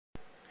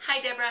Hi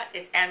Deborah,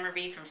 it's Anne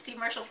Marie from Steve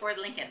Marshall Ford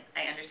Lincoln.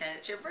 I understand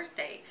it's your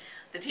birthday.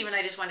 The team and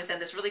I just want to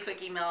send this really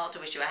quick email to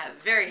wish you a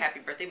very happy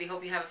birthday. We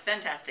hope you have a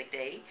fantastic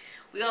day.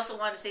 We also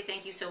want to say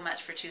thank you so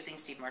much for choosing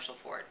Steve Marshall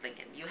Ford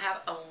Lincoln. You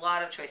have a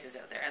lot of choices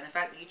out there, and the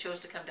fact that you chose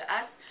to come to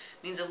us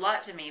means a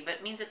lot to me, but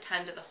it means a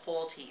ton to the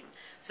whole team.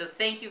 So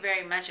thank you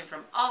very much, and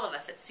from all of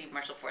us at Steve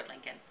Marshall Ford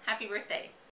Lincoln, happy birthday.